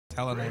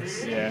Telling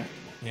us. Yeah.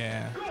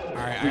 Yeah. All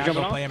right, I gotta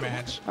go play a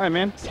match. All right,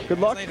 man. Good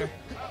luck. Later.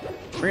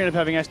 We're going to end up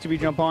having S2B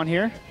jump on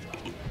here.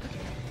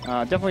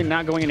 Definitely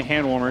not going into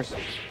hand warmers.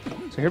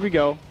 So here we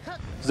go.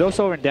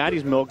 Zoso and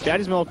Daddy's Milk.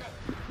 Daddy's Milk,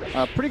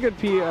 pretty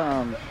good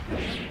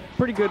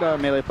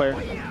melee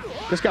player.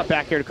 Just got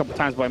back aired a couple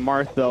times by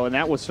Marth, though, and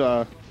that was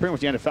pretty much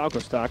the end of Falco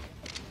stock.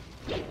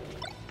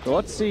 So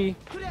let's see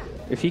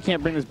if he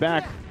can't bring this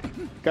back.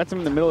 Got him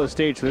in the middle of the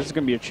stage, so this is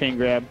going to be a chain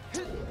grab.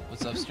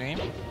 What's up, stream?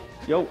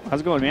 Yo,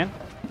 how's it going, man?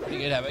 Pretty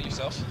good. How about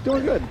yourself?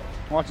 Doing good.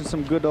 Watching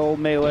some good old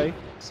melee.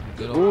 Some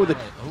good old melee.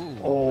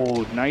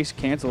 Oh, nice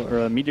cancel,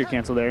 or meteor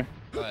cancel there.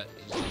 But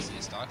you just see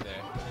a stock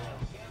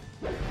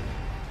there.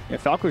 Yeah,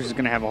 Falco's just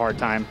going to have a hard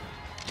time.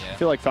 Yeah. I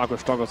feel like Falco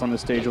struggles on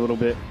this stage a little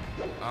bit.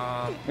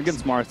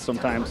 Against Marth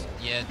sometimes.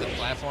 Yeah, the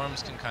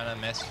platforms can kind of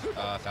mess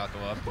Falco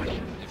up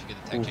if you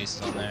get the tech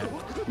chases on there.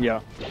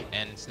 Yeah.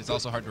 And it's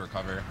also hard to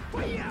recover.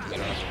 You don't have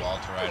the wall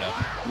to ride up.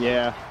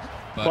 Yeah.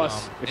 But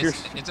plus,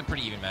 it's a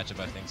pretty even matchup,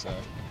 I think so.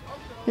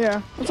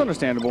 Yeah, that's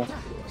understandable.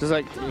 Just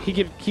like he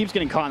keeps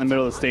getting caught in the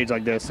middle of the stage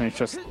like this, and it's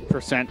just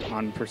percent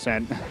on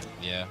percent.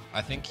 Yeah,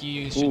 I think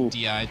he should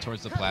DI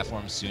towards the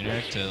platform sooner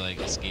to like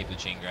escape the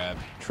chain grab.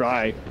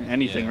 Try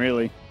anything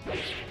really.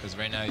 Because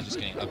right now he's just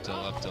getting up tilt,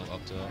 up tilt,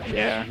 up tilt.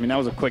 Yeah, I mean that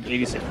was a quick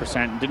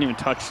 86%. Didn't even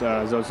touch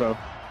Zoso.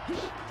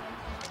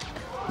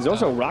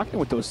 Zoso rocking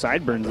with those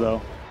sideburns though.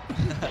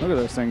 Look at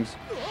those things.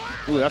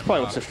 Ooh, that's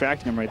probably what's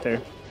distracting him right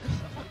there.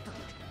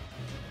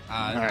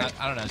 I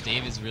don't know.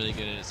 Dave is really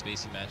good at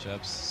spacey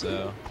matchups,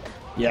 so.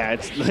 Yeah,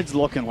 it's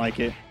looking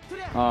like it.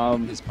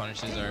 His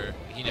punishes are,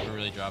 he never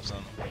really drops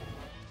them.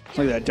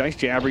 Look at that dice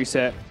jab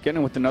reset, getting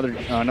him with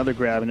another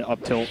grab and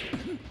up tilt.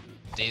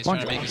 Dave's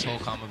trying to make his whole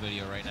combo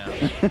video right now.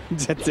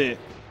 That's it.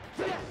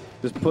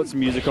 Just put some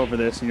music over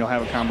this and you'll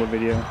have a combo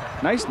video.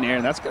 Nice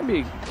nair. That's gonna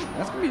be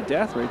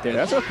death right there.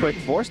 That's a quick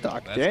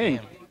 4-stock. Dang. Game.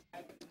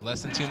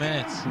 Less than 2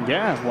 minutes.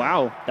 Yeah.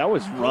 Wow. That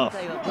was rough.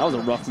 That was a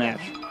rough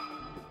match.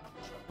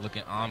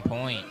 Looking on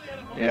point.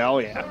 Yeah. Oh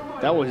yeah.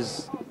 That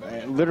was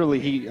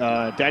literally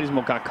Daddy's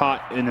Milk got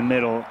caught in the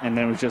middle and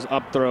then it was just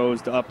up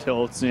throws to up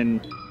tilts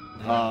and.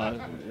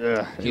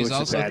 He was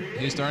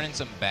throwing in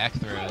some back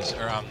throws,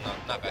 or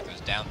not back throws,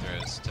 down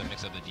throws to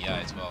mix up the DI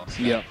as well.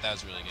 So that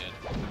was really good.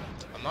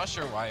 I'm not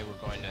sure why we're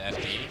going to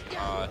FD.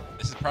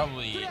 This is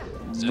probably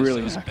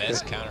Zoso's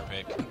best counter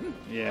pick.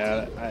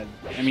 Yeah,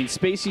 I mean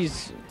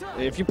Spacey's.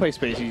 If you play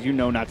Spacey's, you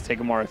know not to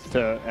take a Marth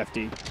to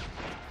FD.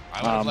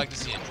 I would have liked to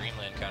see a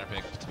Dreamland counter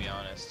pick, to be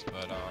honest,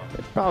 but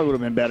it probably would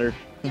have been better.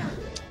 I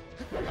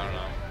don't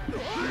know.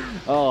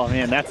 Oh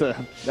man, that's a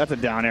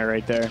down air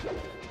right there.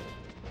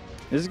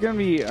 This is gonna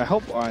be. I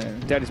hope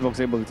Daddy's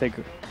Milk's able to take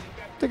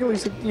at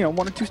least 1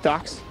 or 2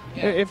 stocks.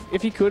 Yeah.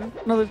 If he could,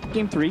 another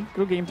game 3.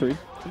 Go game 3.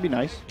 It'd be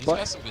nice. He's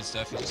got some good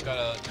stuff. You just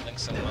gotta link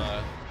some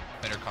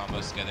better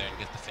combos together and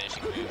get the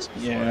finishing moves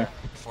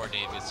before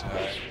Dave gets too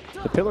high.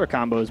 The pillar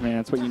combos, man.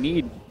 That's what you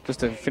need just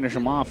to finish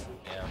him off.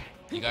 Yeah.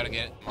 You gotta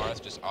get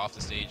Marth just off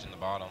the stage in the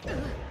bottom.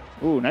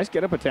 Ooh, nice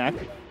get up attack.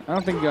 I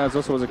don't think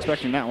Zoso was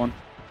expecting that one.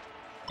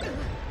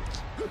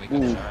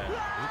 Ooh.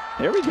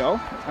 There we go.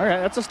 All right,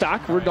 that's a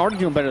stock. We're already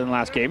doing better than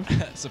last game.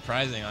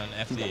 Surprising on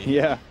FD.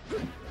 Yeah.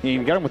 And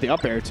you got him with the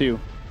up air, too.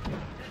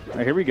 All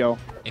right, here we go.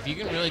 If you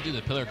can really do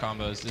the pillar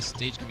combos, this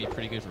stage can be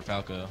pretty good for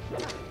Falco.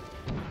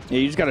 Yeah,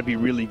 you just got to be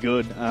really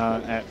good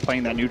at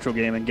playing that neutral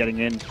game and getting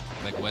in.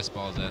 Like West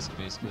Balls-esque,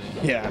 basically.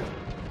 Yeah. All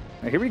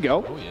right, here we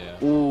go. Oh,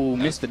 yeah. Ooh,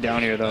 missed the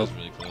down air, though. That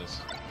was really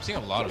close. I'm seeing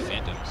a lot of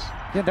phantoms.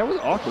 Yeah, that was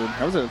awkward.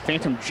 That was a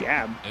phantom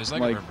jab. It was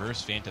like a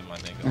reverse phantom, I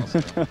think,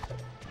 also.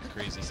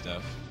 Crazy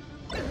stuff.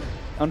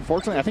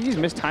 Unfortunately, I think he's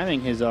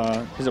mistiming his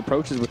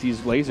approaches with these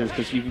lasers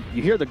because you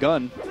hear the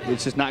gun,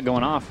 it's just not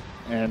going off,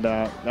 and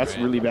that's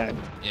really bad.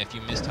 Yeah, if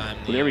you mistime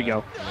the there we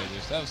go.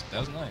 Lasers, that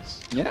was nice.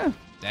 Yeah.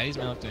 Daddy's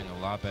Milk doing a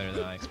lot better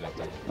than I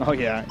expected. Oh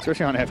yeah,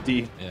 especially on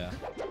FD. Yeah.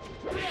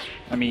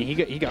 I mean,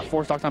 he got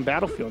 4-stocked on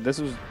Battlefield. This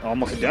was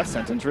almost a death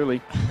sentence,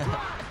 really.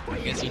 I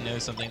guess he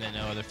knows something that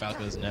no other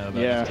Falcos know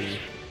about FD.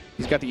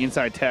 He's got the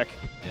inside tech.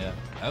 Yeah,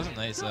 that was a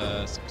nice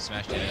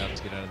smash jab up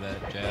to get out of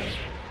that jab.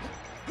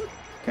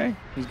 Okay,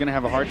 he's going to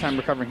have a hard time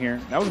recovering here.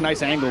 That was a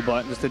nice angle,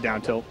 but just a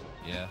down tilt.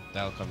 Yeah,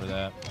 that'll cover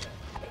that.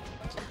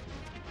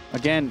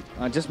 Again,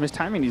 just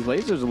mistiming these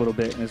lasers a little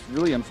bit, and it's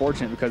really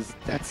unfortunate because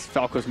that's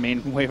Falco's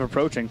main way of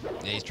approaching.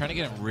 Yeah, he's trying to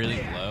get them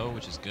really low,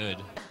 which is good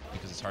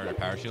because it's harder to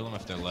power shield them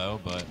if they're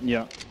low, but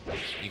you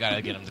got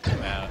to get them to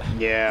come out.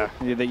 Yeah,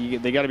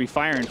 they got to be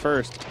firing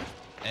first.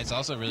 And it's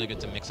also really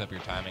good to mix up your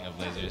timing of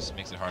lasers. It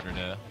makes it harder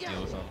to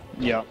deal with them.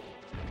 Yeah.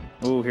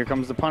 Ooh, here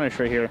comes the punish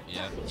right here.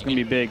 Yeah. It's going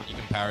to be big. You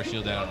can power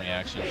shield that on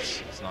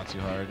reactions. It's not too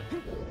hard.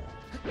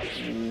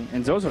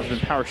 And Zoso's been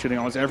power shooting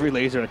almost every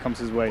laser that comes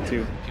his way,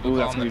 too. People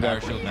call him the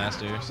power shield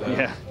master. So.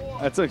 Yeah.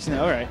 That's all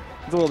right.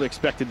 It's a little bit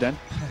expected then.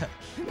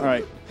 All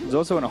right.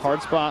 Zoso in a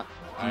hard spot.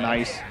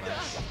 Nice.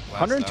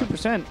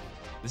 102%.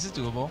 This is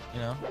doable,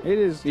 you know. It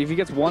is. If he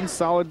gets one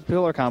solid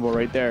pillar combo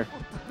right there,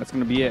 that's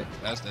going to be it.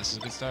 That's a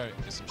good start.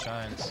 Get some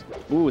shines.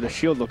 Ooh, the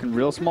shield looking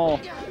real small.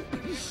 Here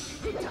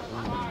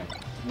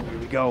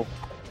we go.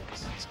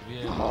 This could be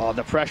it. Oh,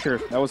 the pressure.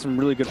 That was some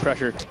really good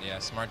pressure. Yeah,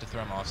 smart to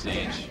throw him off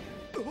stage.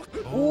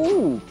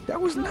 Ooh, that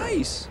was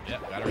nice.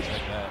 Yep, gotta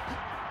respect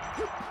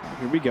that.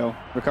 Here we go.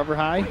 Recover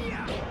high.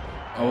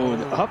 Oh,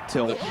 the up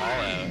tilt.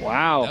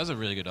 Wow. That was a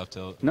really good up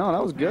tilt. No,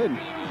 that was good.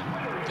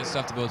 Good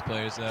stuff to both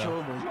players,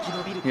 though.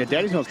 Yeah,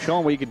 Daddy's Milk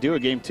showing what you could do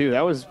at game 2.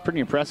 That was pretty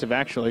impressive,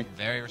 actually.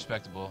 Very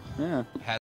respectable. Yeah.